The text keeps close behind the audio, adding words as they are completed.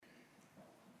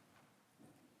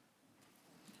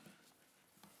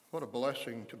What a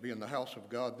blessing to be in the house of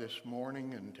God this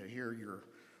morning and to hear your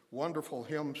wonderful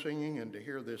hymn singing and to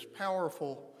hear this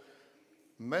powerful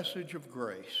message of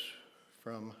grace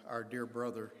from our dear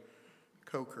brother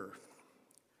Coker.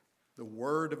 The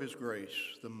word of his grace,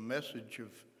 the message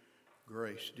of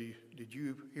grace. Did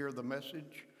you hear the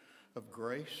message of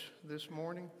grace this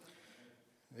morning?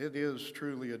 It is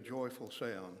truly a joyful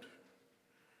sound.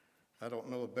 I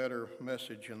don't know a better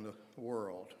message in the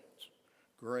world.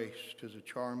 Grace is a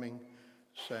charming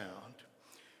sound.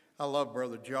 I love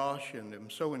Brother Josh and am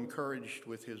so encouraged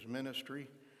with his ministry.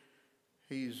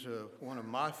 He's one of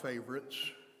my favorite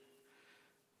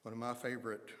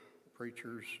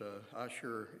preachers. I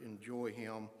sure enjoy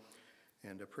him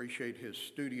and appreciate his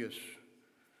studious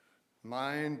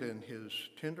mind and his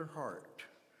tender heart.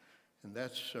 And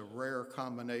that's a rare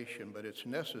combination, but it's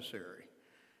necessary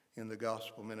in the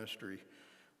gospel ministry.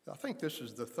 I think this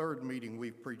is the third meeting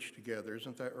we've preached together,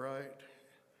 isn't that right?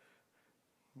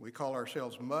 We call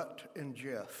ourselves Mutt and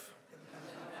Jeff.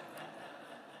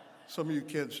 Some of you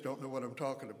kids don't know what I'm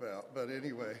talking about, but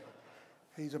anyway,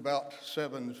 he's about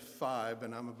 7'5"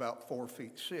 and I'm about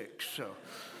 4'6", so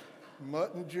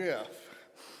Mutt and Jeff.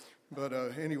 But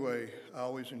anyway, I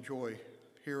always enjoy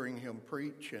hearing him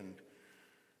preach and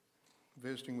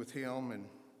visiting with him, and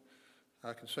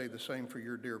I can say the same for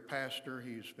your dear pastor.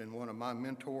 He's been one of my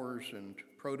mentors and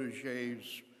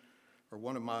proteges, or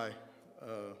one of my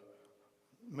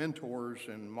mentors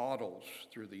and models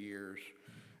through the years,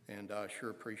 and I sure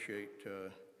appreciate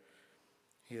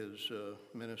his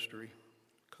ministry.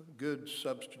 Good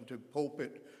substantive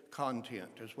pulpit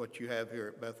content is what you have here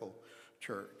at Bethel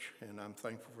Church, and I'm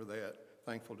thankful for that.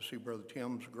 Thankful to see Brother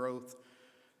Tim's growth.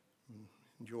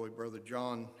 Enjoy Brother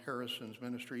John Harrison's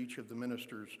ministry, each of the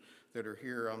ministers that are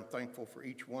here. I'm thankful for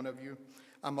each one of you.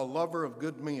 I'm a lover of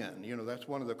good men. You know, that's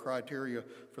one of the criteria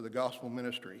for the gospel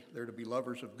ministry. They're to be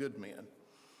lovers of good men.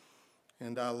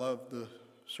 And I love the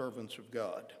servants of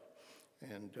God,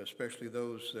 and especially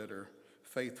those that are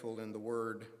faithful in the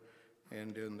word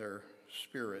and in their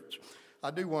spirits.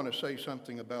 I do want to say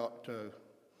something about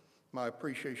my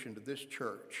appreciation to this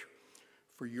church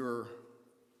for your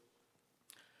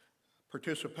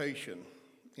participation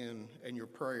in and your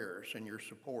prayers and your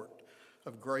support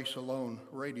of Grace Alone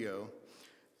Radio.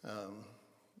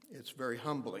 It's very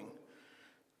humbling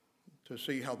to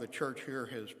see how the church here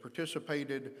has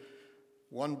participated.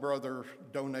 One brother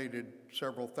donated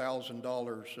several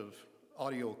 $1,000s of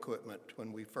audio equipment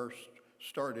when we first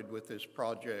started with this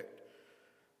project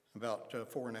about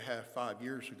 4.5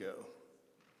 years ago.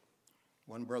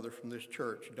 One brother from this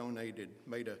church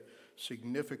made a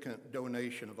significant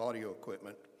donation of audio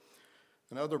equipment.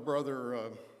 Another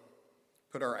brother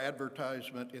put our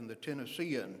advertisement in the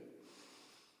Tennessean.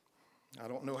 I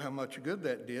don't know how much good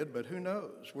that did, but who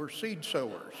knows? We're seed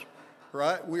sowers,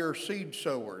 right? We are seed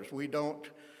sowers. We don't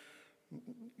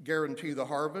guarantee the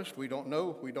harvest. We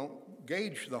don't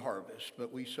gauge the harvest,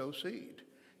 but we sow seed.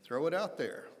 Throw it out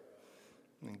there,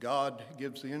 and God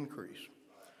gives the increase.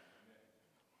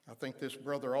 I think this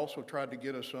brother also tried to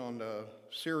get us on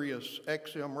Sirius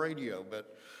XM radio,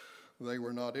 but they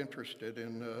were not interested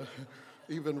in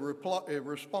even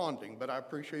responding, but I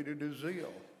appreciated his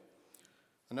zeal.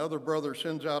 Another brother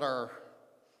sends out our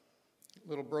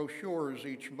little brochures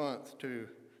each month to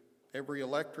every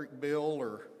electric bill,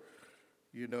 or,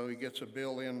 you know, he gets a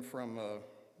bill in from,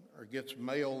 or gets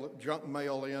junk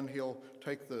mail in, he'll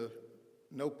take the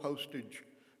no postage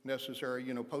necessary,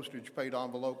 postage paid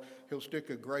envelope. He'll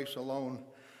stick a Grace Alone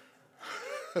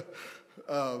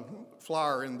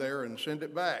flyer in there and send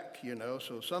it back,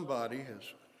 so somebody is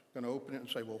going to open it and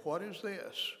say, well, what is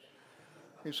this?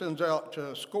 He sends out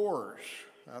scores,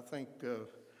 I think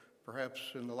perhaps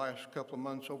in the last couple of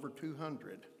months over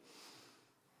 200.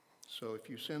 So if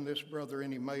you send this brother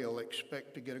any mail,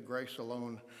 expect to get a Grace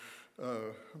Alone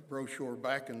brochure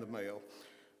back in the mail.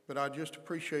 But I just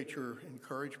appreciate your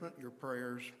encouragement, your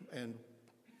prayers, and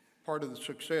part of the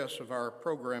success of our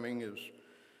programming is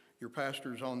your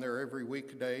pastor's on there every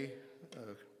weekday,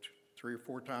 3 or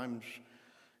 4 times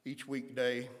each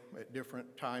weekday at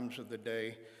different times of the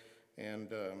day,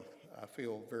 and I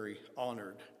feel very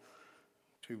honored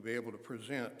to be able to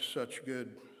present such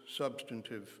good,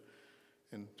 substantive,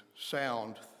 and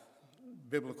sound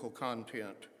biblical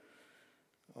content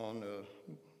on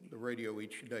the radio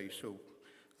each day. So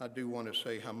I do want to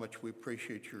say how much we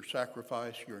appreciate your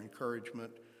sacrifice, your encouragement,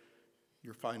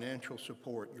 your financial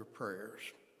support, your prayers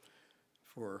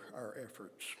for our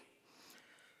efforts.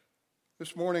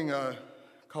 This morning,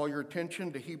 call your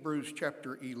attention to Hebrews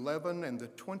chapter 11 and the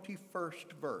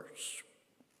 21st verse.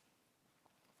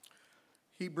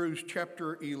 Hebrews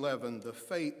chapter 11, the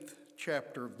faith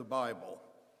chapter of the Bible.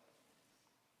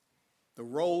 The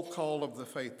roll call of the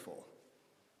faithful.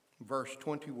 Verse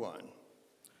 21.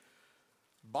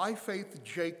 By faith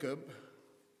Jacob,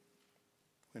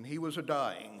 when he was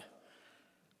a-dying,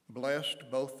 blessed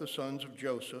both the sons of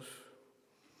Joseph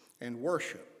and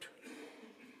worshiped,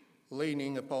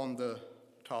 leaning upon the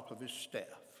top of his staff.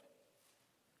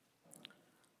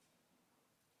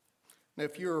 Now,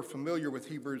 if you're familiar with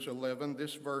Hebrews 11,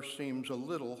 this verse seems a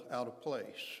little out of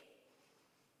place.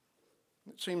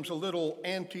 It seems a little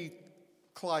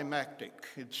anticlimactic.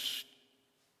 It's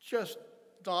just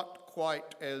not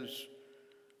quite as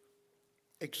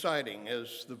exciting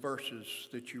as the verses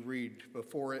that you read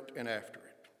before it and after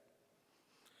it.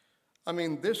 I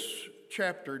mean, this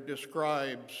chapter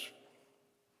describes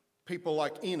people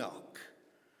like Enoch,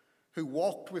 who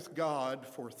walked with God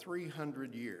for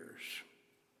 300 years.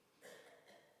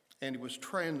 And it was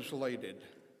translated,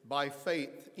 by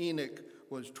faith, Enoch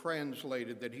was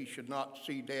translated that he should not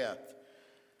see death.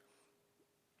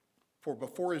 For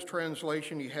before his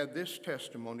translation, he had this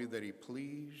testimony that he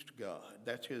pleased God.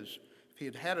 That's his, if he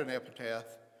had had an epitaph,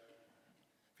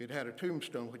 if he had had a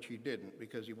tombstone, which he didn't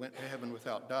because he went to heaven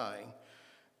without dying,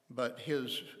 but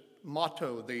his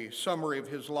motto, the summary of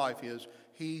his life is,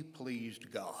 he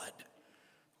pleased God.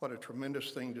 What a tremendous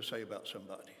thing to say about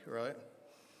somebody, right?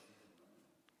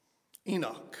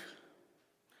 Enoch.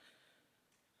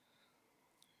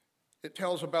 It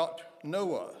tells about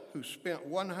Noah, who spent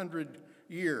 100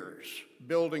 years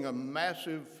building a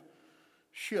massive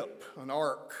ship, an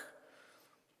ark,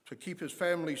 to keep his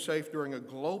family safe during a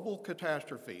global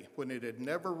catastrophe. When it had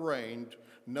never rained,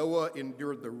 Noah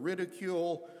endured the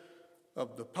ridicule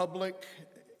of the public.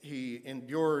 He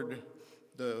endured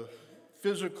the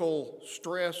physical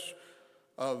stress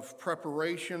of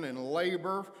preparation and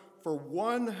labor. For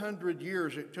 100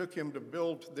 years, it took him to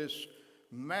build this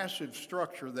massive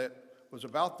structure that was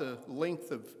about the length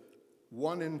of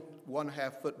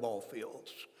 1.5 football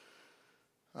fields.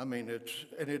 I mean,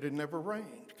 and it had never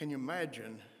rained. Can you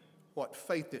imagine what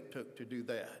faith it took to do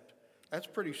that? That's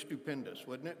pretty stupendous,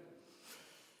 wouldn't it?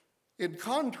 In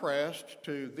contrast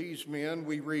to these men,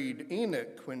 we read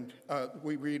Enoch, when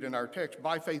we read in our text,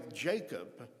 by faith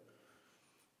Jacob,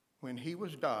 when he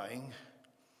was dying,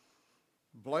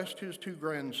 blessed his 2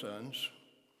 grandsons,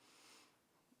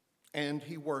 and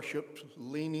he worshiped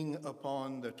leaning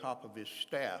upon the top of his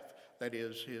staff, that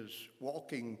is, his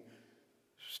walking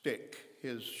stick,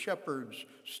 his shepherd's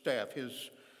staff,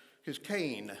 his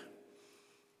cane.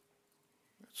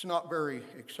 It's not very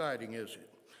exciting, is it?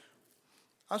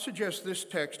 I suggest this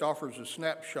text offers a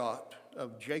snapshot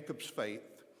of Jacob's faith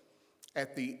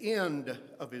at the end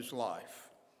of his life.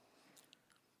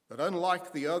 But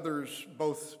unlike the others,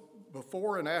 both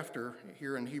before and after,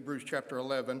 here in Hebrews chapter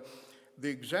 11, the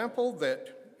example that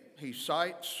he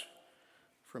cites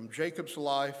from Jacob's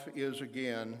life is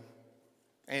again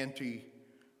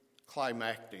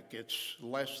anticlimactic. It's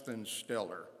less than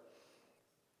stellar.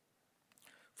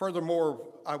 Furthermore,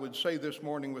 I would say this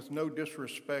morning, with no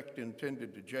disrespect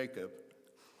intended to Jacob,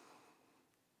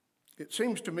 it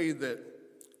seems to me that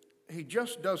he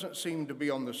just doesn't seem to be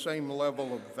on the same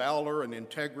level of valor and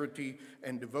integrity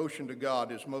and devotion to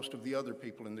God as most of the other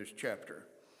people in this chapter.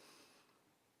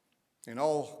 In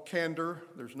all candor,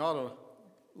 there's not a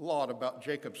lot about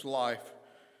Jacob's life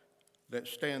that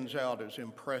stands out as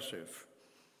impressive,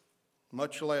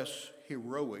 much less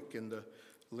heroic in the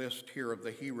list here of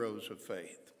the heroes of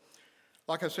faith.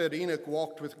 Like I said, Enoch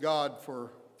walked with God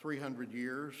for 300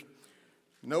 years.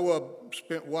 Noah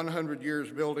spent 100 years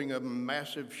building a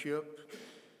massive ship,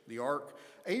 the ark.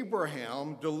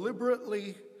 Abraham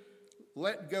deliberately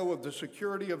let go of the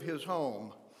security of his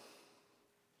home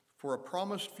for a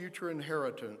promised future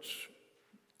inheritance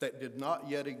that did not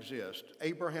yet exist.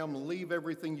 Abraham, leave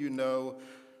everything you know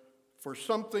for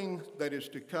something that is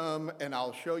to come, and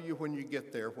I'll show you when you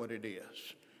get there what it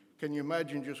is. Can you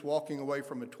imagine just walking away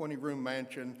from a 20-room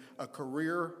mansion, a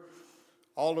career,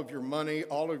 all of your money,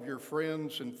 all of your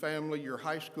friends and family, your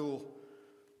high school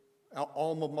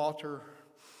alma mater,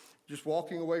 just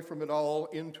walking away from it all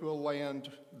into a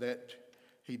land that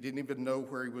he didn't even know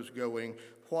where he was going?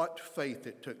 What faith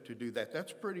it took to do that.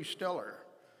 That's pretty stellar.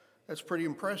 That's pretty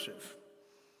impressive.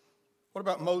 What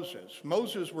about Moses?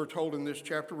 Moses, we're told in this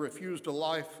chapter, refused a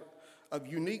life of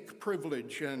unique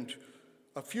privilege and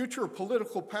a future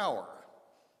political power.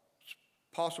 It's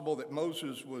possible that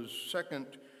Moses was second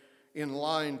in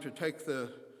line to take the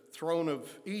throne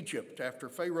of Egypt after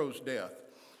Pharaoh's death.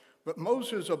 But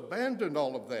Moses abandoned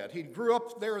all of that. He grew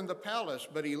up there in the palace,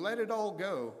 but he let it all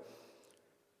go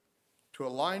to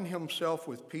align himself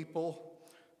with people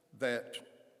that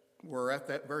were at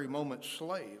that very moment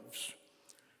slaves.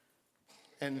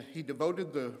 And he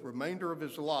devoted the remainder of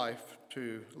his life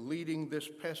to leading this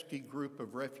pesky group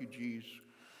of refugees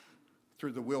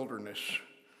through the wilderness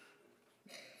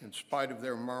in spite of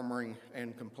their murmuring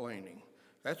and complaining.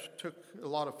 That took a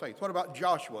lot of faith. What about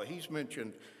Joshua? He's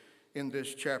mentioned in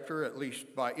this chapter, at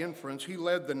least by inference. He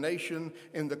led the nation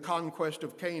in the conquest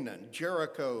of Canaan.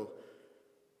 Jericho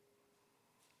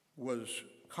was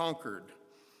conquered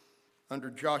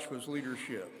under Joshua's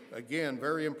leadership. Again,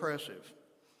 very impressive.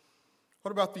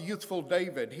 What about the youthful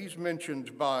David? He's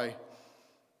mentioned by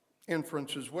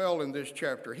inference as well in this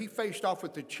chapter. He faced off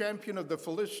with the champion of the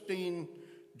Philistine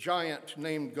giant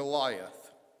named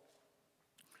Goliath,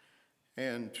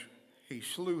 and he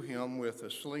slew him with a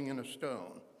sling and a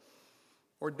stone.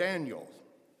 Or Daniel.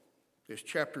 This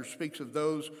chapter speaks of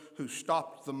those who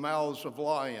stopped the mouths of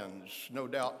lions. No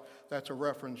doubt that's a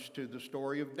reference to the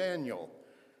story of Daniel.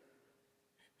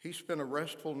 He spent a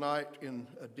restful night in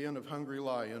a den of hungry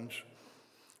lions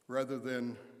rather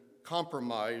than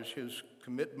compromise his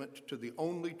commitment to the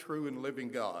only true and living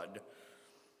God.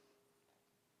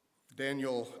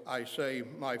 Daniel, I say,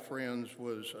 my friends,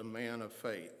 was a man of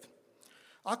faith.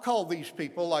 I call these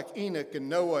people, like Enoch and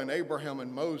Noah and Abraham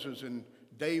and Moses and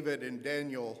David and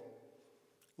Daniel,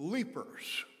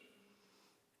 leapers.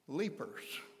 Leapers.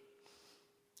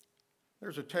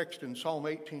 There's a text in Psalm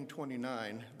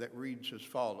 18:29 that reads as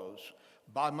follows: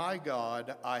 "By my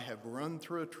God I have run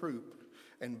through a troop,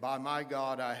 and by my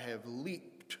God I have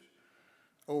leaped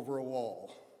over a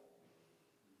wall."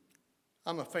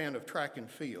 I'm a fan of track and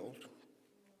field.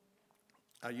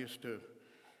 I used to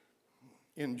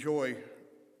enjoy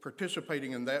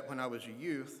participating in that when I was a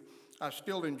youth. I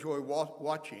still enjoy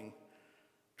watching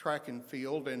track and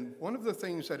field, and one of the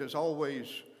things that has always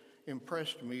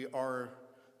impressed me are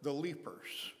the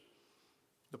leapers,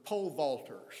 the pole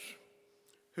vaulters,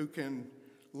 who can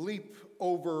leap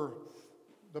over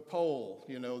the pole,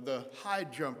 the high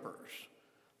jumpers,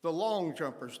 the long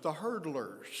jumpers, the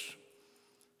hurdlers,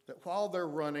 that while they're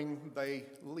running, they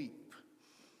leap.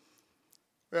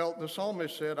 Well, the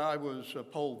psalmist said, "I was a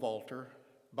pole vaulter.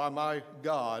 By my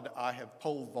God, I have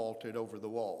pole vaulted over the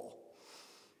wall."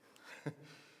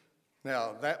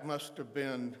 Now, that must have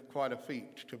been quite a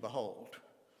feat to behold,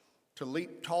 to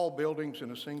leap tall buildings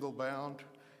in a single bound.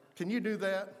 Can you do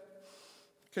that?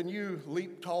 Can you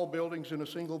leap tall buildings in a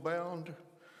single bound?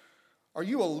 Are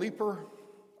you a leaper?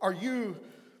 Are you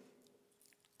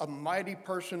a mighty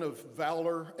person of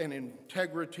valor and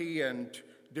integrity and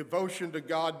devotion to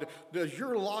God? Does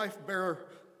your life bear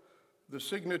the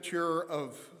signature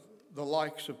of the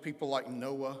likes of people like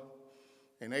Noah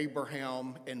and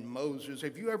Abraham and Moses?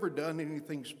 Have you ever done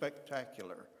anything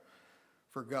spectacular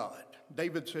for God?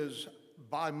 David says,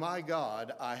 "By my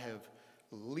God, I have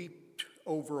leaped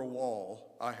over a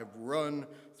wall. I have run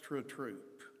through a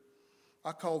troop."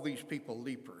 I call these people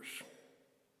leapers.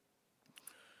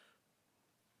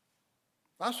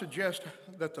 I suggest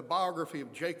that the biography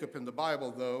of Jacob in the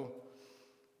Bible, though,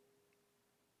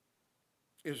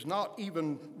 is not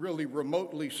even really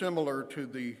remotely similar to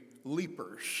the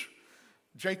leapers.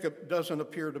 Jacob doesn't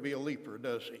appear to be a leaper,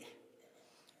 does he?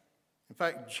 In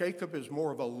fact, Jacob is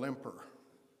more of a limper.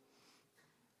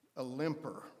 A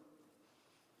limper.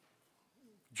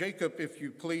 Jacob, if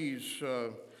you please,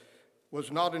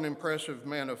 was not an impressive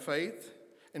man of faith.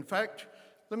 In fact,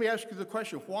 let me ask you the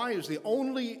question, why is the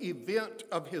only event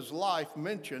of his life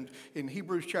mentioned in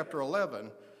Hebrews chapter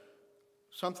 11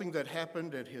 something that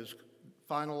happened at his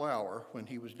final hour when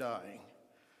he was dying?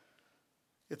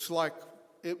 It's like,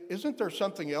 isn't there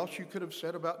something else you could have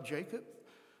said about Jacob?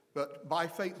 But by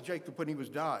faith, Jacob, when he was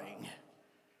dying,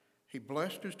 he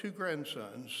blessed his two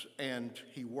grandsons and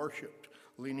he worshiped,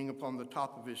 leaning upon the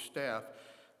top of his staff.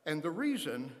 And the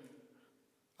reason,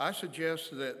 I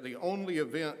suggest that the only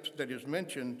event that is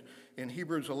mentioned in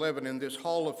Hebrews 11 in this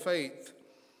hall of faith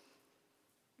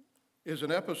is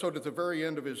an episode at the very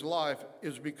end of his life,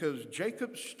 is because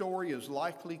Jacob's story is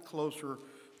likely closer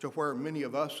to where many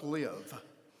of us live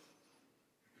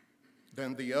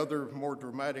than the other more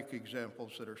dramatic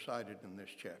examples that are cited in this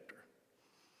chapter.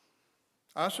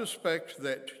 I suspect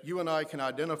that you and I can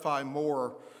identify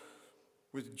more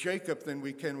with Jacob than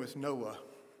we can with Noah,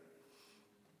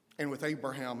 and with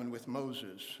Abraham, and with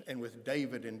Moses, and with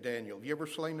David and Daniel. Have you ever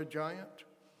slain a giant?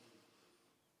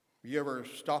 Have you ever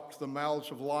stopped the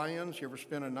mouths of lions? You ever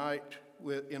spent a night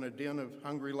in a den of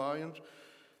hungry lions?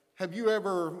 Have you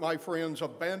ever, my friends,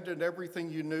 abandoned everything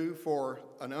you knew for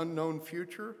an unknown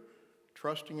future,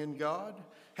 trusting in God?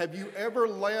 Have you ever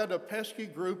led a pesky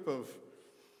group of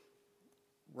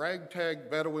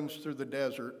ragtag Bedouins through the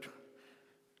desert,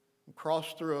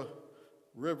 crossed through a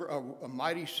river, a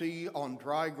mighty sea on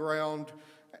dry ground,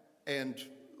 and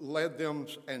led them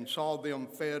and saw them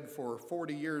fed for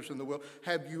 40 years in the wilderness.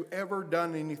 Have you ever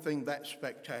done anything that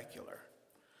spectacular?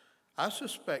 I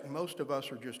suspect most of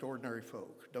us are just ordinary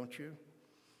folk, don't you?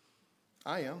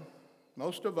 I am.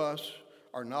 Most of us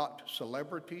are not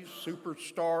celebrities,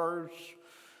 superstars.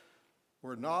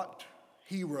 We're not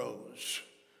heroes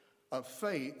of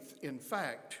faith. In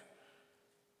fact,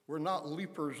 we're not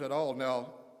leapers at all.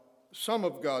 Now, some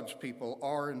of God's people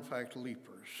are, in fact,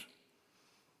 leapers.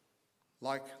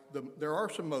 There are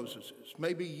some Moseses.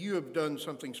 Maybe you have done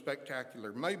something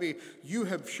spectacular. Maybe you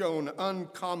have shown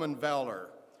uncommon valor,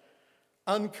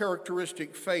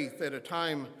 uncharacteristic faith at a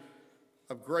time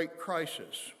of great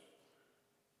crisis.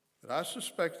 But I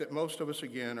suspect that most of us,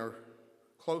 again, are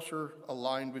closer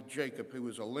aligned with Jacob, who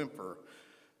was a limper.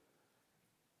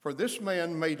 For this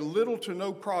man made little to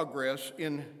no progress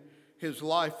in his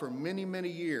life for many, many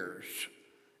years.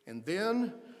 And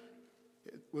then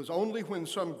it was only when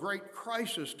some great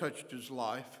crisis touched his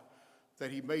life that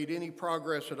he made any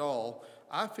progress at all.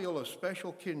 I feel a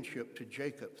special kinship to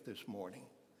Jacob this morning,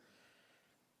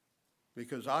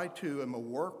 because I too am a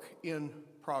work in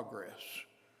progress,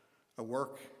 a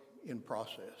work in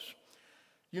process.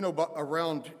 You know, but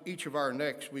around each of our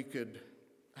necks we could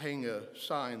hang a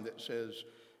sign that says,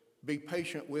 "Be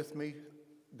patient with me,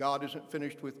 God isn't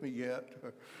finished with me yet."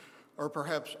 Or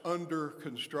perhaps under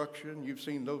construction. You've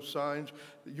seen those signs.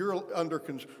 You're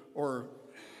or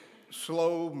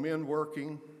slow men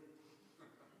working.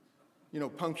 You know,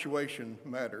 punctuation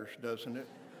matters, doesn't it?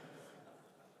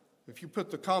 If you put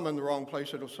the comma in the wrong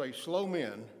place, it'll say slow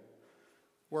men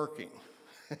working.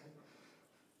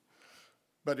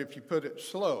 But if you put it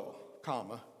slow,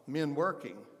 comma, men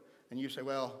working, and you say,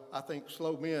 well, I think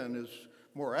slow men is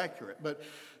more accurate. But,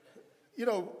 you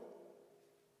know,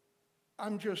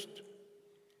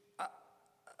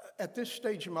 at this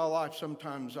stage in my life,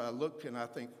 sometimes I look and I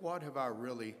think, what have I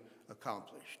really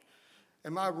accomplished?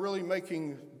 Am I really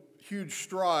making huge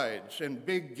strides and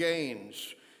big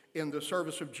gains in the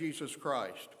service of Jesus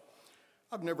Christ?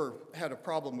 I've never had a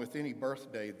problem with any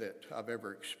birthday that I've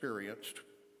ever experienced.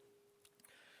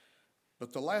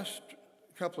 But the last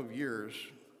couple of years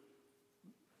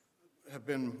have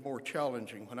been more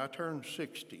challenging. When I turned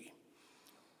 60,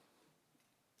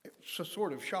 it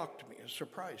sort of shocked me. It's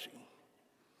surprising.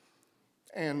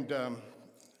 And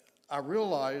I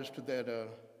realized that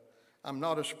I'm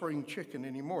not a spring chicken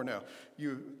anymore. Now,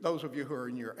 those of you who are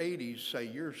in your 80s say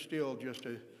you're still just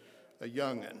a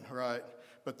young'un, right?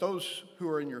 But those who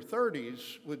are in your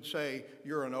 30s would say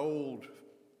you're an old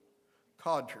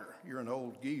codger, you're an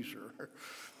old geezer.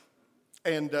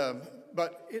 And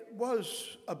but it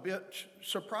was a bit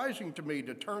surprising to me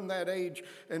to turn that age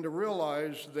and to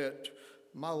realize that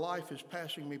my life is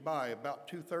passing me by. About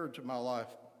 2/3 of my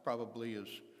life probably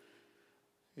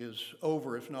is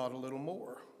over, if not a little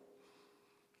more.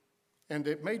 And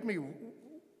it made me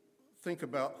think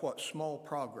about what small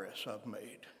progress I've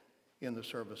made in the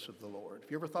service of the Lord.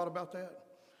 Have you ever thought about that?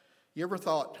 You ever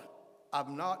thought,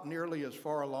 I'm not nearly as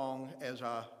far along as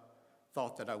I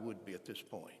thought that I would be at this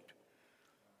point?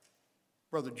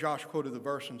 Brother Josh quoted the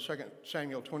verse in 2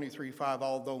 Samuel 23:5,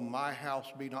 although my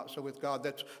house be not so with God.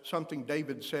 That's something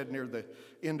David said near the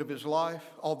end of his life.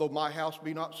 Although my house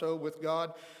be not so with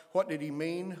God. What did he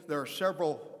mean? There are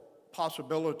several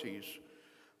possibilities.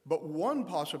 But one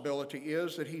possibility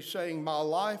is that he's saying my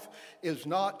life is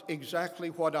not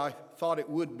exactly what I thought it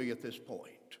would be at this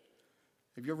point.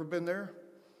 Have you ever been there?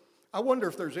 I wonder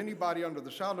if there's anybody under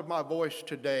the sound of my voice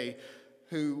today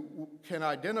who can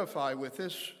identify with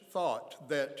this thought,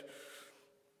 that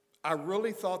I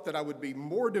really thought that I would be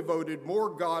more devoted, more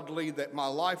godly, that my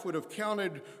life would have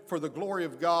counted for the glory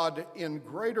of God in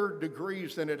greater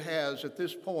degrees than it has at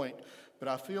this point. But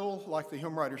I feel, like the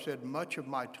hymn writer said, much of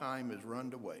my time is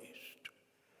run to waste.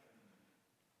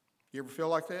 You ever feel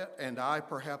like that? And I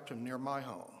perhaps am near my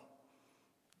home.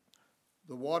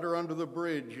 The water under the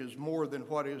bridge is more than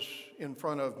what is in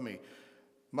front of me.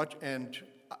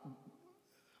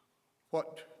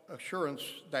 What assurance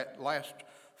that last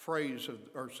phrase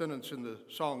or sentence in the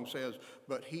song says,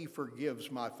 but he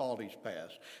forgives my follies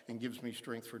past and gives me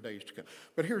strength for days to come.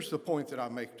 But here's the point that I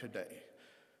make today.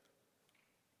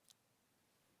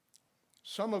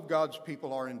 Some of God's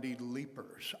people are indeed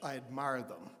leapers. I admire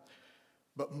them.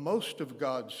 But most of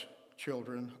God's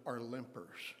children are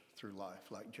limpers through life,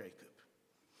 like Jacob.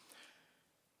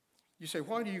 You say,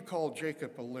 why do you call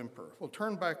Jacob a limper? Well,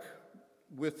 turn back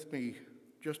with me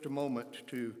just a moment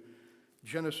to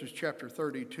Genesis chapter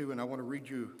 32, and I want to read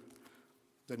you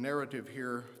the narrative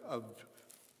here of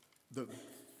the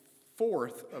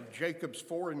fourth of Jacob's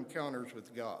 4 encounters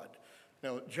with God.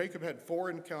 Now, Jacob had 4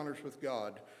 encounters with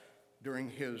God during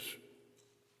his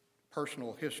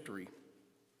personal history.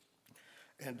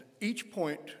 And each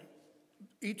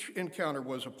encounter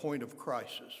was a point of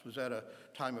crisis, was at a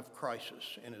time of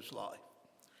crisis in his life.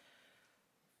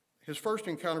 His first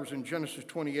encounter was in Genesis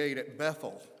 28 at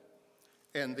Bethel.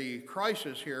 And the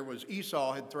crisis here was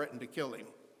Esau had threatened to kill him.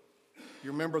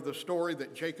 You remember the story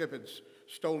that Jacob had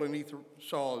stolen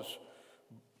Esau's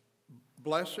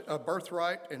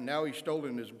birthright, and now he's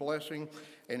stolen his blessing.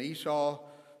 And Esau,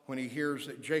 when he hears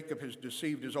that Jacob has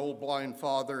deceived his old blind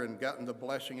father and gotten the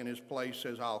blessing in his place,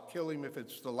 says, I'll kill him if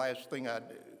it's the last thing I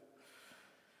do.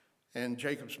 And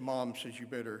Jacob's mom says, you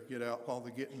better get out while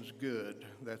the getting's good.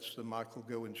 That's the Michael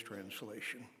Goins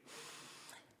translation.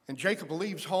 And Jacob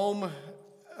leaves home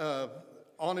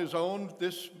on his own.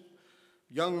 This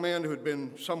young man who had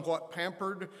been somewhat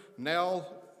pampered now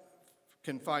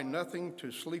can find nothing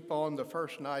to sleep on the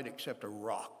first night except a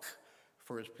rock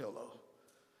for his pillow.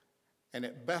 And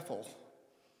at Bethel,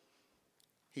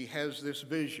 he has this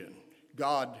vision.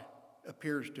 God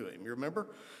appears to him, you remember?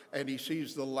 And he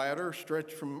sees the ladder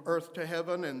stretched from earth to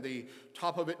heaven, and the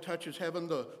top of it touches heaven,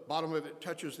 the bottom of it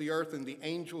touches the earth, and the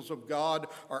angels of God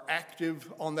are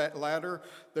active on that ladder.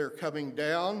 They're coming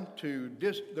down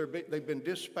they've been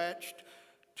dispatched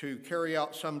to carry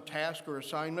out some task or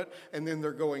assignment, and then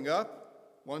they're going up.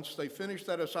 Once they finish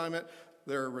that assignment,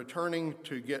 they're returning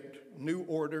to get new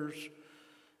orders.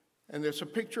 And there's a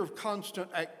picture of constant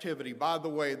activity. By the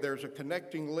way, there's a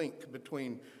connecting link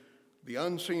between the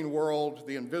unseen world,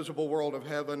 the invisible world of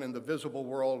heaven, and the visible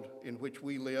world in which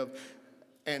we live,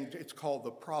 and it's called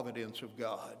the providence of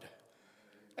God.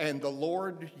 And the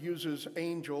Lord uses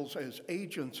angels as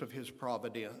agents of his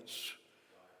providence.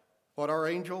 What are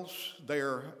angels? They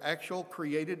are actual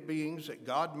created beings that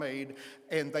God made,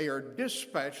 and they are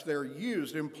dispatched, they're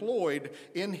used, employed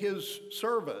in his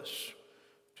service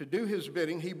to do his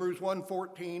bidding. Hebrews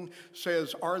 1:14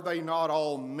 says, are they not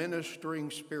all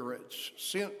ministering spirits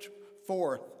sent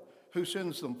forth? Who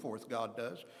sends them forth? God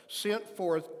does. Sent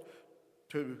forth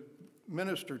to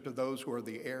minister to those who are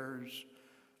the heirs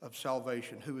of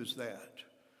salvation. Who is that?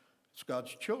 It's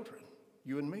God's children,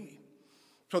 you and me.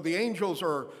 So the angels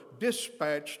are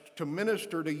dispatched to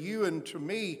minister to you and to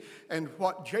me. And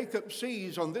what Jacob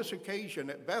sees on this occasion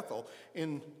at Bethel,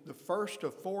 in the first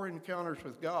of 4 encounters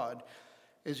with God,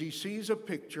 is he sees a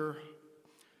picture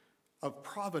of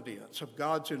providence, of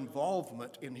God's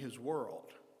involvement in his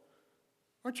world.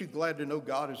 Aren't you glad to know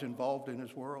God is involved in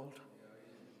his world?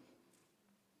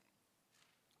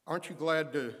 Aren't you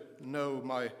glad to know,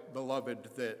 my beloved,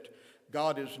 that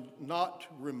God is not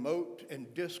remote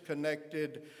and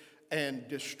disconnected and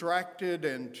distracted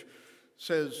and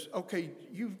says, okay,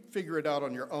 you figure it out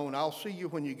on your own. I'll see you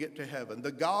when you get to heaven.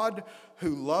 The God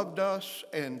who loved us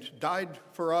and died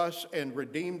for us and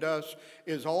redeemed us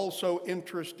is also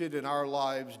interested in our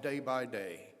lives day by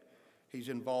day. He's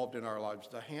involved in our lives.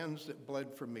 The hands that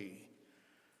bled for me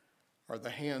are the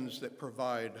hands that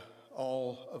provide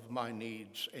all of my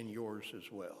needs and yours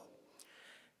as well.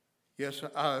 Yes,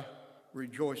 I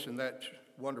rejoice in that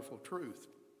wonderful truth.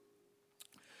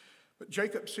 But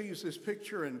Jacob sees this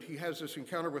picture and he has this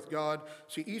encounter with God.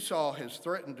 See, Esau has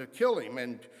threatened to kill him,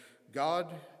 and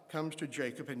God comes to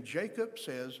Jacob, and Jacob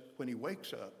says when he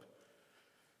wakes up,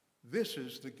 this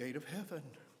is the gate of heaven.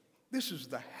 This is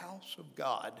the house of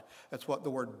God. That's what the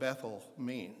word Bethel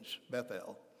means,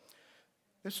 Bethel.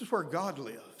 This is where God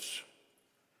lives.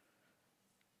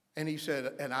 And he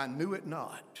said, and I knew it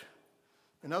not.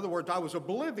 In other words, I was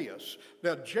oblivious.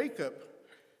 Now, Jacob,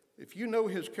 if you know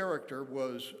his character,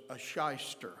 was a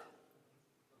shyster.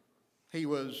 He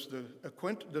was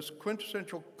this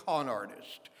quintessential con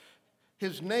artist.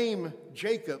 His name,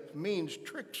 Jacob, means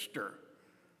trickster,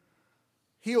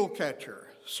 heel catcher,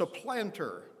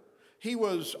 supplanter. He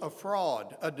was a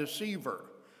fraud, a deceiver.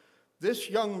 This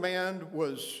young man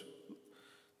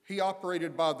he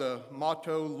operated by the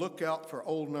motto, look out for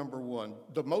old number one.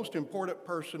 The most important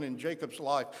person in Jacob's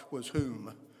life was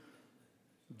whom?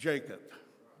 Jacob.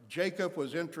 Jacob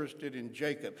was interested in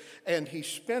Jacob. And he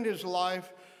spent his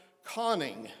life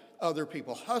conning other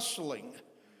people, hustling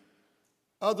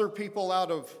other people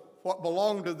out of what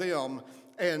belonged to them.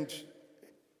 And,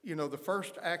 you know, the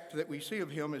first act that we see of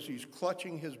him is he's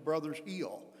clutching his brother's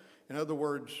heel. In other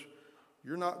words,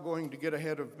 you're not going to get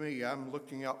ahead of me. I'm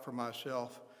looking out for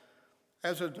myself.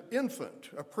 As an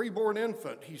infant, a preborn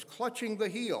infant, he's clutching the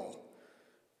heel.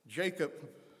 Jacob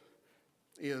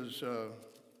is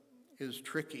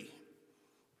tricky.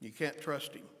 You can't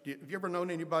trust him. Have you ever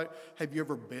known anybody? Have you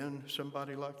ever been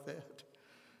somebody like that?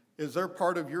 Is there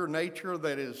part of your nature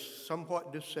that is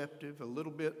somewhat deceptive, a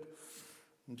little bit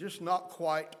and just not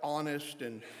quite honest,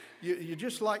 and you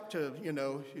just like to,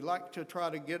 you like to try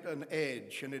to get an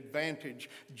edge, an advantage.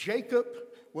 Jacob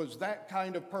was that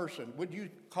kind of person. Would you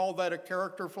call that a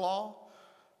character flaw?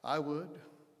 I would.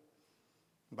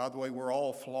 By the way, we're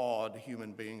all flawed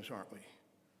human beings, aren't we?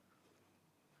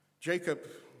 Jacob,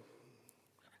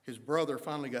 his brother,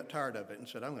 finally got tired of it and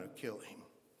said, I'm going to kill him.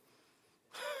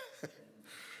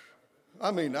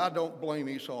 I mean, I don't blame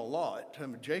Esau a lot.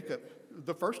 Jacob,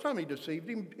 the first time he deceived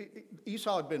him,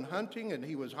 Esau had been hunting and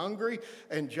he was hungry,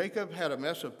 and Jacob had a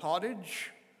mess of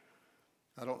pottage.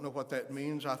 I don't know what that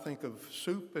means. I think of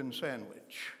soup and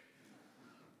sandwich.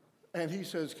 And he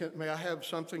says, may I have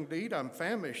something to eat? I'm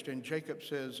famished. And Jacob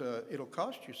says, it'll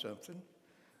cost you something.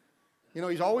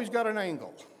 He's always got an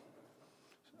angle.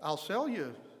 I'll sell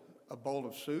you a bowl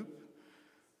of soup.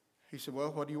 He said,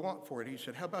 well, what do you want for it? He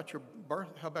said, how about your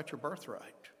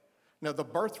birthright? Now, the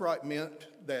birthright meant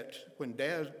that when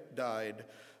Dad died,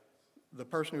 the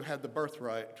person who had the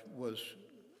birthright was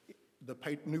the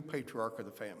new patriarch of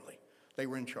the family. They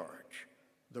were in charge.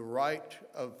 The right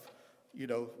of,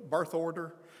 birth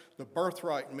order, the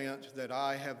birthright meant that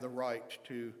I have the right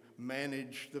to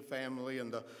manage the family,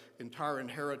 and the entire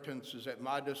inheritance is at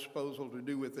my disposal to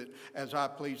do with it as I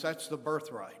please. That's the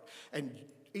birthright. And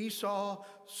Esau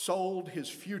sold his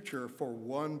future for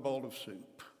one bowl of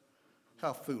soup.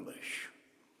 How foolish.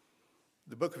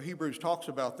 The book of Hebrews talks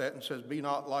about that and says, be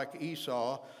not like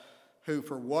Esau, who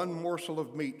for one morsel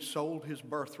of meat sold his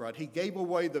birthright. He gave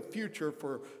away the future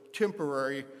for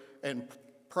temporary and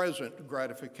present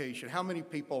gratification. How many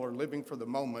people are living for the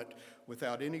moment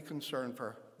without any concern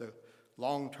for the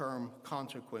long-term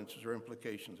consequences or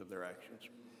implications of their actions?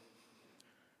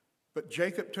 But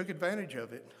Jacob took advantage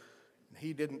of it.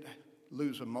 He didn't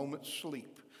lose a moment's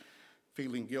sleep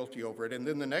feeling guilty over it. And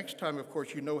then the next time, of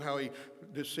course, you know how he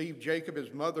deceived Jacob.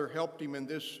 His mother helped him in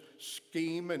this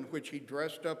scheme in which he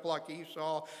dressed up like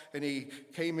Esau, and he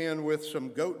came in with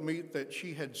some goat meat that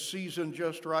she had seasoned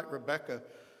just right. Rebekah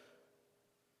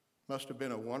must have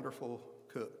been a wonderful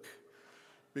cook,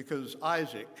 because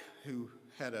Isaac, who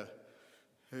had a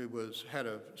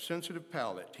sensitive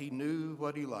palate, he knew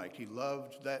what he liked. He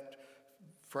loved that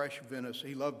fresh venison.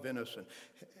 He loved venison.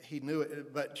 He knew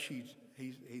it, but he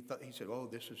said, oh,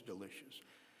 this is delicious.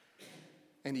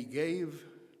 And he gave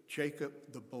Jacob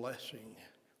the blessing,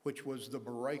 which was the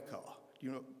barakah.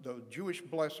 The Jewish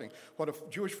blessing. What a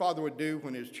Jewish father would do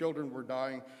when his children were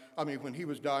dying, when he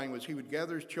was dying, was he would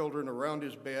gather his children around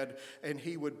his bed and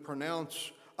he would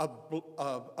pronounce a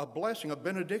blessing, a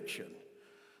benediction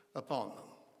upon them,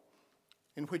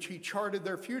 in which he charted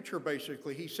their future,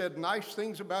 basically. He said nice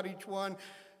things about each one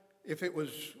if it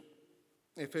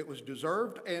was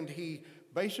deserved, and he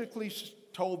basically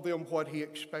told them what he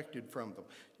expected from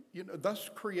them, thus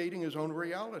creating his own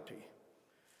reality.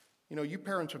 You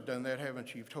parents have done that,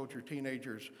 haven't you? You've told your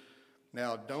teenagers,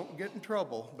 now don't get in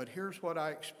trouble, but here's what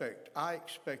I expect. I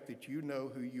expect that you know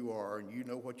who you are and you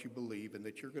know what you believe and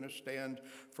that you're going to stand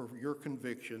for your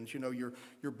convictions.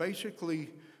 You're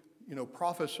basically,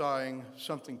 prophesying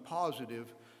something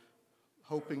positive,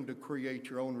 hoping to create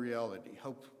your own reality,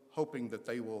 hoping that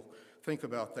they will think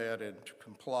about that and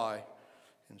comply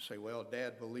and say, well,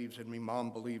 Dad believes in me,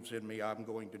 Mom believes in me, I'm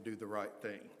going to do the right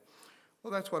thing.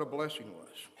 Well, that's what a blessing was.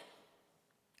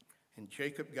 And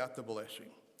Jacob got the blessing.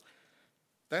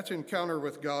 That's encounter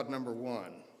with God number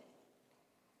one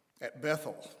at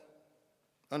Bethel,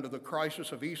 under the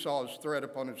crisis of Esau's threat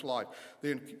upon his life.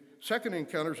 The second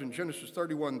encounter is in Genesis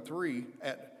 31:3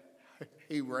 at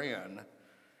Haran.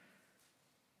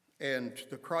 And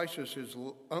the crisis is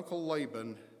Uncle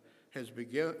Laban has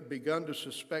begun to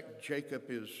suspect Jacob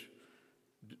is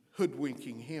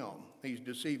hoodwinking him. He's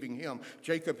deceiving him.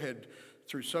 Jacob had,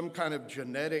 through some kind of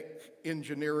genetic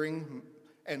engineering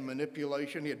and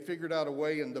manipulation, he had figured out a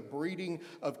way in the breeding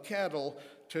of cattle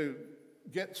to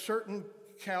get certain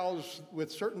cows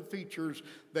with certain features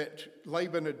that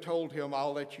Laban had told him,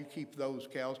 I'll let you keep those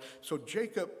cows. So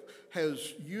Jacob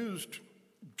has used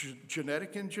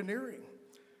genetic engineering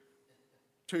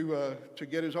to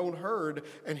get his own herd,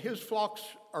 and his flocks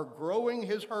are growing,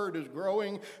 his herd is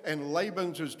growing, and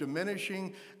Laban's is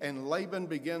diminishing, and Laban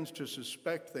begins to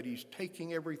suspect that he's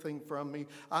taking everything from me.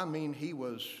 He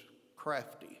was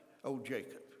crafty, old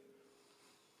Jacob.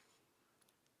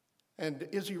 And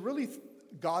is he really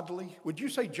godly? Would you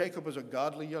say Jacob was a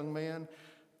godly young man?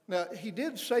 Now, he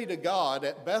did say to God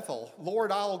at Bethel,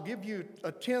 Lord, I'll give you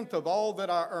 1/10 of all that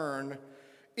I earn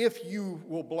if you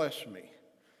will bless me.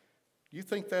 Do you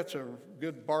think that's a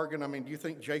good bargain? Do you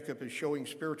think Jacob is showing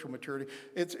spiritual maturity?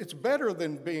 It's better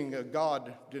than being a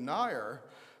God denier,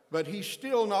 but he's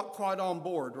still not quite on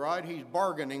board, right? He's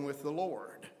bargaining with the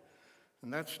Lord.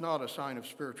 And that's not a sign of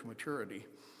spiritual maturity.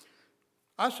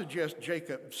 I suggest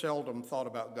Jacob seldom thought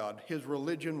about God. His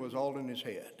religion was all in his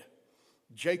head.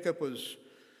 Jacob was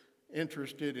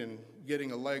interested in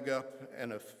getting a leg up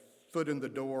and a foot in the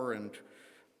door and,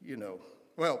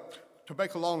 well, to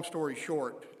make a long story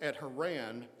short, at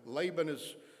Haran, Laban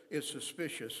is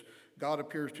suspicious. God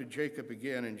appears to Jacob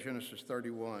again in Genesis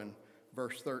 31,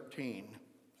 verse 13.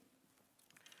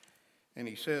 And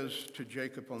he says to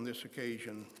Jacob on this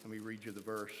occasion, let me read you the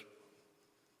verse.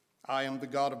 I am the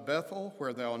God of Bethel,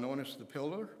 where thou anointest the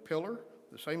pillar,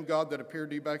 the same God that appeared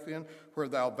to you back then, where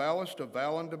thou vowest a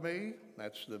vow unto me.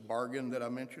 That's the bargain that I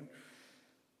mentioned.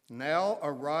 Now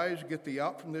arise, get thee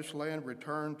out from this land,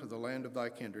 return to the land of thy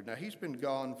kindred. Now he's been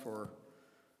gone for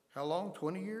how long?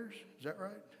 20 years? Is that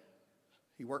right?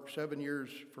 He worked 7 years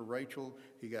for Rachel.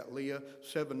 He got Leah.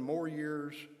 7 more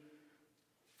years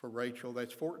for Rachel.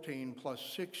 That's 14 plus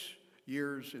 6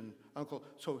 years in uncle.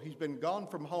 So he's been gone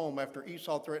from home after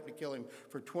Esau threatened to kill him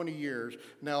for 20 years.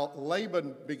 Now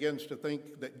Laban begins to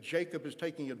think that Jacob is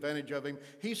taking advantage of him.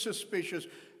 He's suspicious.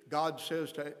 God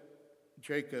says to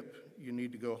Jacob, you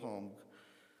need to go home.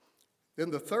 Then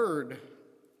the third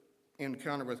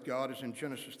encounter with God is in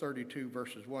Genesis 32,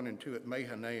 verses 1 and 2 at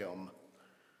Mahanaim,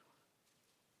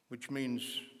 which means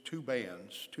 2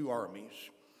 bands, 2 armies.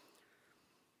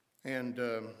 And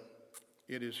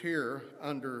it is here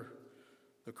under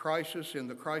the crisis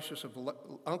of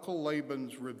Uncle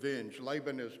Laban's revenge.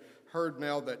 Laban has heard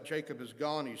now that Jacob is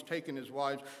gone. He's taken his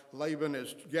wives. Laban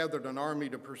has gathered an army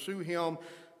to pursue him.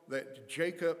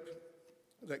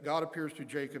 That God appears to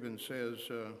Jacob and says,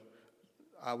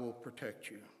 I will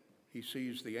protect you. He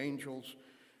sees the angels.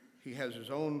 He has his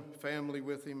own family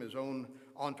with him, his own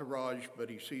entourage, but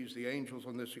he sees the angels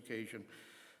on this occasion.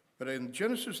 But in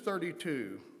Genesis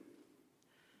 32,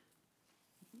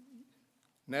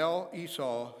 now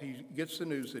Esau, he gets the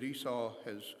news that Esau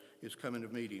is coming to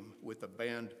meet him with a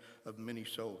band of many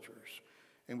soldiers.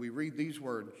 And we read these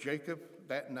words, Jacob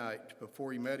that night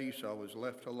before he met Esau was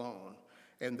left alone.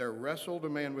 And there wrestled a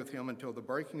man with him until the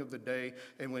breaking of the day.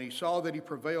 And when he saw that he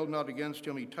prevailed not against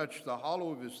him, he touched the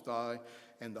hollow of his thigh,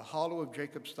 and the hollow of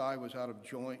Jacob's thigh was out of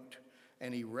joint.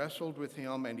 And he wrestled with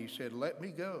him, and he said, let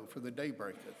me go, for the day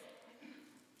breaketh.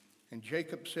 And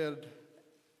Jacob said,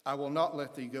 I will not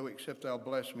let thee go, except thou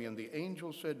bless me. And the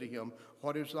angel said to him,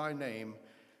 what is thy name?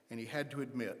 And he had to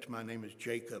admit, my name is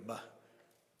Jacob,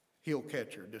 heel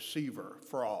catcher, deceiver,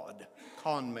 fraud,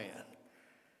 con man.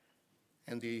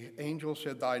 And the angel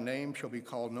said, thy name shall be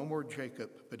called no more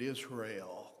Jacob, but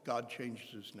Israel. God changes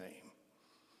his name.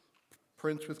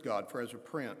 Prince with God, for as a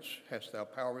prince hast thou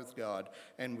power with God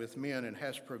and with men, and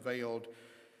hast prevailed.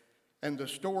 And the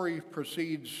story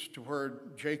proceeds to where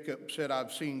Jacob said,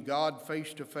 I've seen God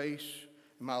face to face,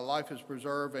 and my life is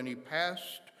preserved. And he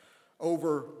passed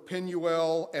over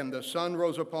Penuel, and the sun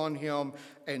rose upon him,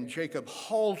 and Jacob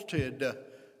halted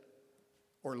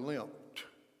or limped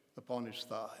upon his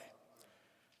thigh.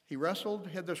 He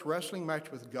had this wrestling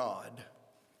match with God.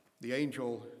 The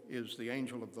angel is the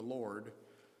angel of the Lord,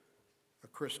 a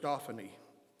Christophany,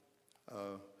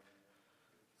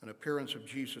 an appearance of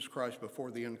Jesus Christ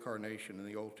before the incarnation in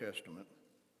the Old Testament.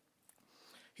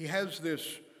 He has this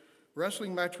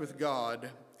wrestling match with God,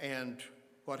 and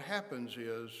what happens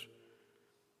is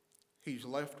he's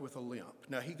left with a limp.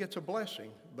 Now, he gets a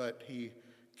blessing, but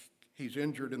he's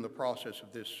injured in the process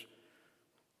of this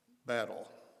battle.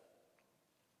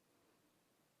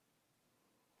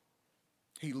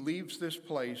 He leaves this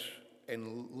place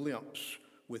and limps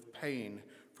with pain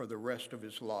for the rest of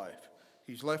his life.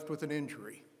 He's left with an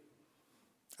injury,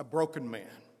 a broken man.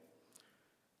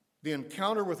 The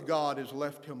encounter with God has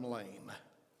left him lame.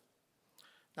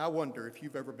 I wonder if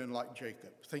you've ever been like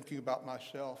Jacob, thinking about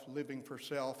myself, living for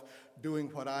self, doing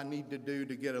what I need to do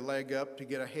to get a leg up, to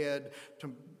get ahead,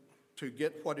 to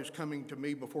get what is coming to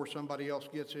me before somebody else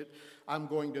gets it. I'm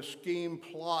going to scheme,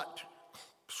 plot,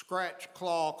 scratch,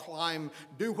 claw, climb,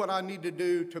 do what I need to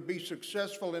do to be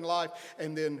successful in life.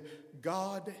 And then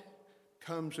God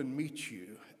comes and meets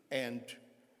you, and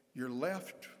you're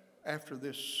left after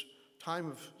this time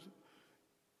of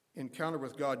encounter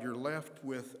with God, you're left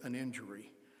with an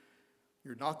injury.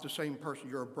 You're not the same person.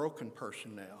 You're a broken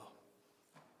person now.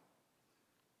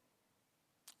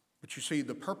 But you see,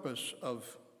 the purpose of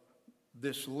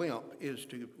this limp is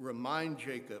to remind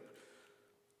Jacob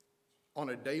on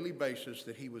a daily basis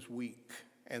that he was weak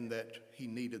and that he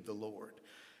needed the Lord.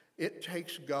 It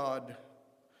takes God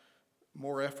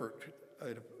more effort,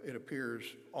 it appears,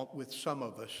 with some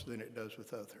of us than it does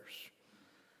with others.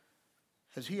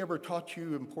 Has he ever taught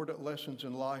you important lessons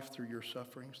in life through your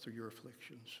sufferings, through your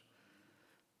afflictions?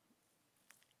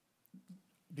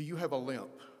 Do you have a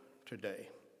limp today.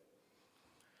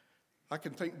 I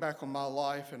can think back on my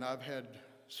life, and I've had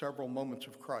several moments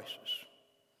of crisis.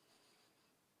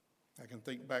 I can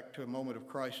think back to a moment of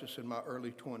crisis in my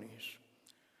early 20s.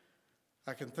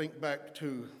 I can think back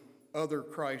to other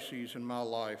crises in my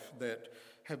life that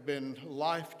have been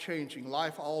life-changing,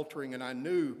 life-altering, and I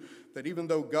knew that even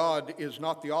though God is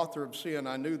not the author of sin,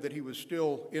 I knew that he was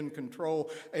still in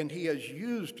control, and he has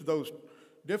used those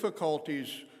difficulties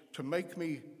to make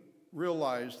me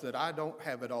realize that I don't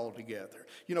have it all together.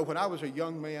 You know, when I was a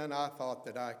young man, I thought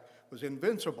that I was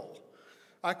invincible.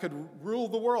 I could rule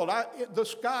the world. The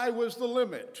sky was the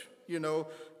limit. You know,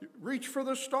 reach for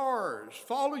the stars,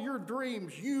 follow your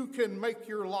dreams. You can make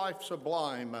your life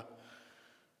sublime.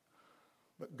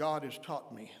 But God has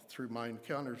taught me through my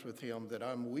encounters with him that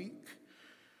I'm weak,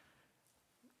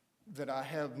 that I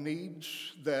have needs,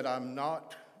 that I'm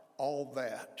not all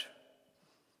that.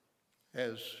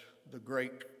 As the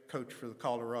great coach for the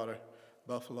Colorado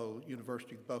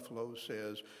University of Buffalo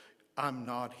says, I'm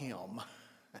not him.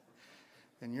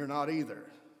 And you're not either.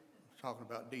 Talking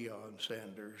about Deion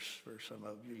Sanders for some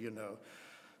of you, you know.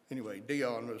 Anyway,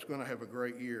 Deion was going to have a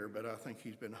great year, but I think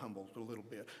he's been humbled a little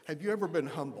bit. Have you ever been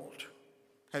humbled?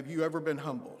 Have you ever been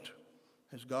humbled?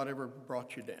 Has God ever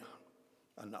brought you down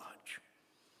a notch?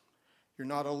 You're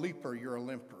not a leaper, you're a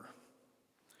limper.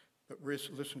 But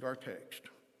listen to our text.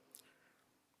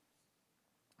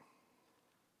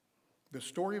 The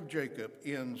story of Jacob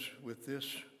ends with this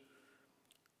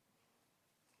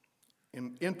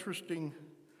interesting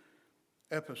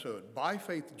episode. By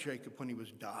faith, Jacob, when he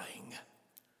was dying.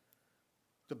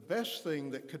 The best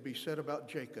thing that could be said about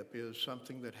Jacob is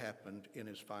something that happened in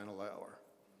his final hour.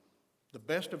 The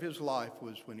best of his life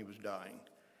was when he was dying.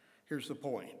 Here's the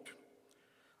point.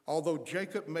 Although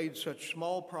Jacob made such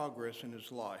small progress in his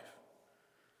life,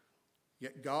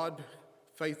 yet God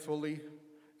faithfully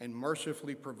and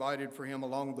mercifully provided for him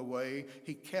along the way.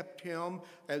 He kept him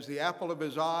as the apple of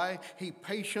his eye. He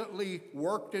patiently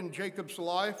worked in Jacob's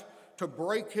life to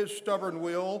break his stubborn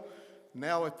will.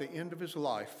 Now at the end of his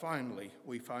life, finally,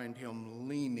 we find him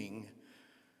leaning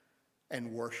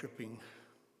and worshiping.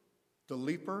 The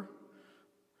leaper,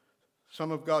 some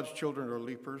of God's children are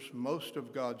leapers. Most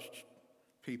of God's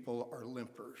people are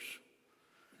limpers.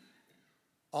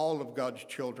 All of God's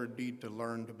children need to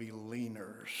learn to be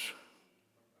leaners.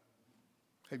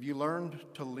 Have you learned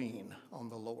to lean on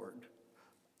the Lord,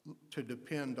 to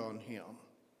depend on him?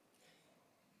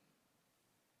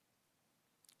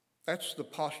 That's the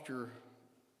posture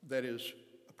that is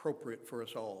appropriate for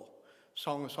us all.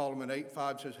 Song of Solomon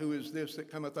 8:5 says, "Who is this that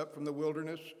cometh up from the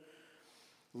wilderness,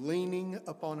 leaning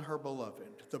upon her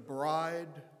beloved?" The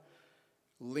bride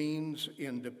leans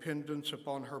in dependence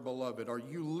upon her beloved. Are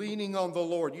you leaning on the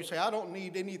Lord? You say, I don't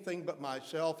need anything but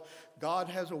myself. God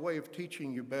has a way of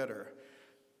teaching you better.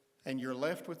 And you're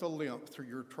left with a limp through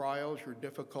your trials, your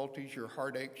difficulties, your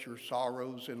heartaches, your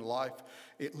sorrows in life.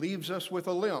 It leaves us with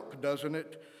a limp, doesn't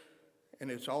it? And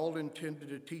it's all intended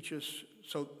to teach us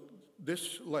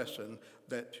this lesson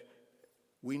that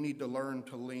we need to learn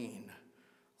to lean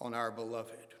on our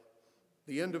beloved.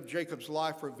 The end of Jacob's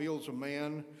life reveals a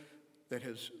man that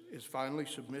is finally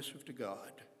submissive to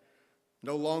God.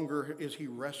 No longer is he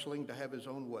wrestling to have his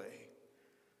own way,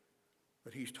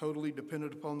 but he's totally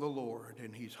dependent upon the Lord,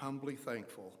 and he's humbly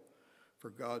thankful for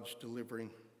God's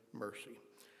delivering mercy.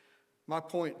 My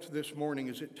point this morning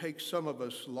is it takes some of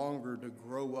us longer to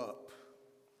grow up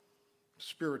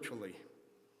spiritually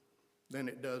than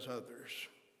it does others.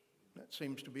 That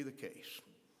seems to be the case.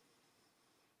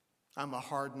 I'm a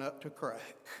hard nut to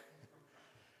crack.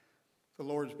 The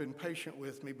Lord's been patient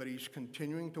with me, but he's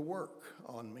continuing to work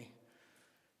on me.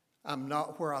 I'm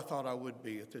not where I thought I would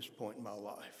be at this point in my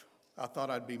life. I thought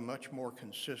I'd be much more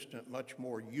consistent, much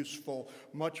more useful,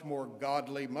 much more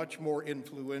godly, much more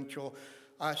influential.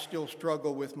 I still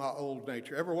struggle with my old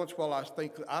nature. Every once in a while I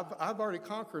think, I've already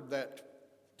conquered that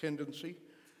tendency,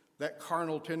 that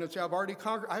carnal tendency. I've already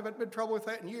conquered. I haven't been in trouble with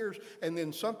that in years. And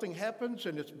then something happens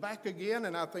and it's back again,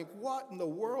 and I think, what in the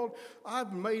world?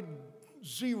 I've made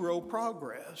zero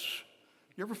progress.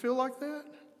 You ever feel like that?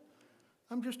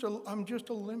 I'm just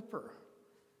a limper,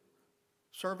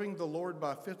 serving the Lord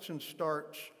by fits and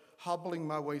starts, hobbling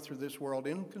my way through this world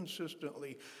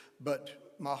inconsistently,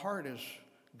 but my heart is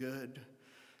good.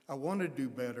 I want to do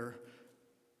better,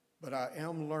 but I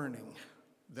am learning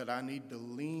that I need to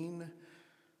lean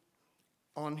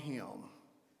on him.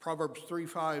 Proverbs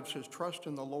 3:5 says, "Trust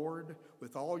in the Lord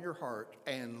with all your heart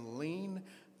and lean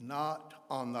not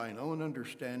on thine own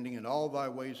understanding. In all thy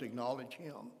ways acknowledge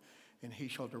him, and he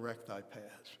shall direct thy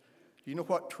paths." Do you know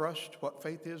what trust, what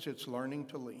faith is? It's learning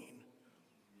to lean.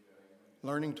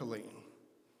 Learning to lean.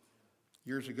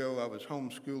 Years ago, I was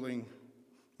homeschooling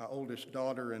my oldest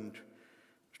daughter and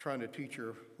was trying to teach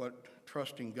her what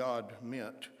trusting God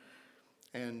meant.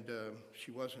 And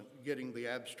she wasn't getting the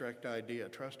abstract idea,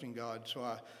 trusting God. So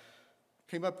I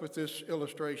came up with this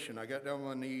illustration. I got down on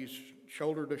my knees,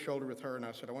 shoulder to shoulder with her, and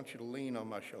I said, I want you to lean on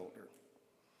my shoulder.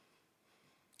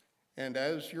 And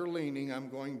as you're leaning, I'm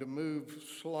going to move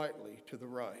slightly to the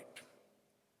right.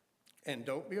 And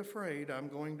don't be afraid, I'm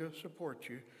going to support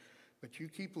you, but you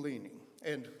keep leaning.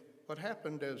 And what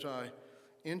happened as I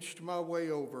inched my way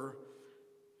over,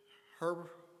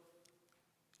 her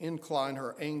incline,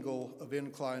 her angle of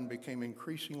incline became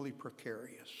increasingly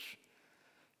precarious,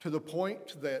 to the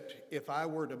point that if I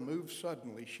were to move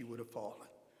suddenly, she would have fallen.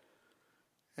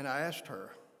 And I asked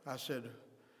her, I said,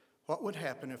 what would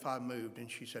happen if I moved? And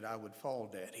she said, I would fall,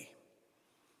 Daddy.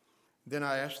 Then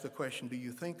I asked the question, do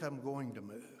you think I'm going to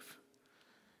move?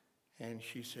 And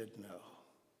she said, no.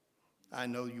 I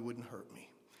know you wouldn't hurt me.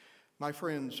 My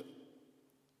friends,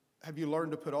 have you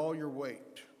learned to put all your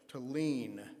weight, to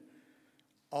lean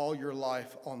all your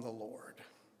life on the Lord?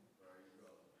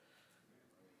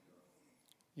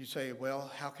 You say,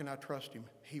 well, how can I trust him?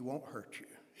 He won't hurt you.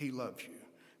 He loves you.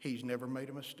 He's never made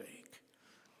a mistake.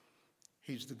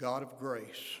 He's the God of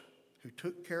grace who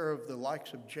took care of the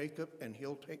likes of Jacob, and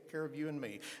he'll take care of you and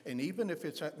me. And even if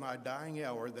it's at my dying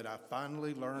hour that I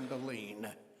finally learn to lean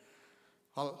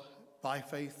by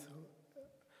faith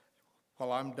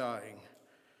while I'm dying,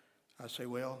 I say,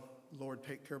 well, Lord,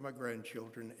 take care of my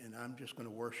grandchildren, and I'm just going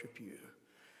to worship you.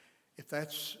 If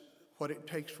that's what it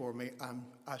takes for me,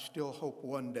 I still hope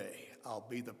one day I'll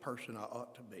be the person I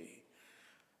ought to be.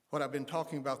 What I've been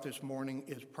talking about this morning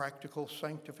is practical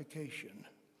sanctification.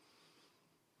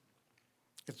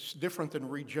 It's different than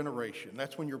regeneration.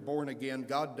 That's when you're born again.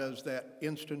 God does that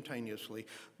instantaneously.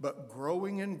 But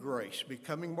growing in grace,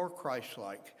 becoming more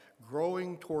Christ-like,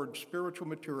 growing toward spiritual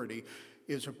maturity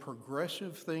is a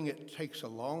progressive thing. It takes a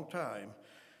long time.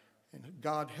 And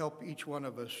God help each one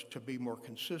of us to be more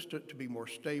consistent, to be more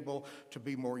stable, to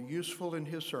be more useful in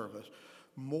his service.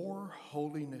 More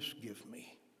holiness give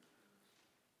me.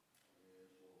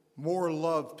 More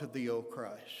love to thee, O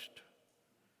Christ.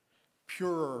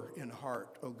 Purer in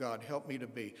heart, O God, help me to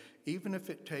be. Even if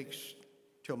it takes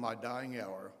till my dying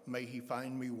hour, may he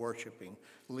find me worshiping,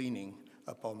 leaning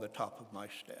upon the top of my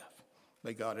staff.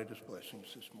 May God add his blessings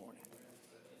this morning.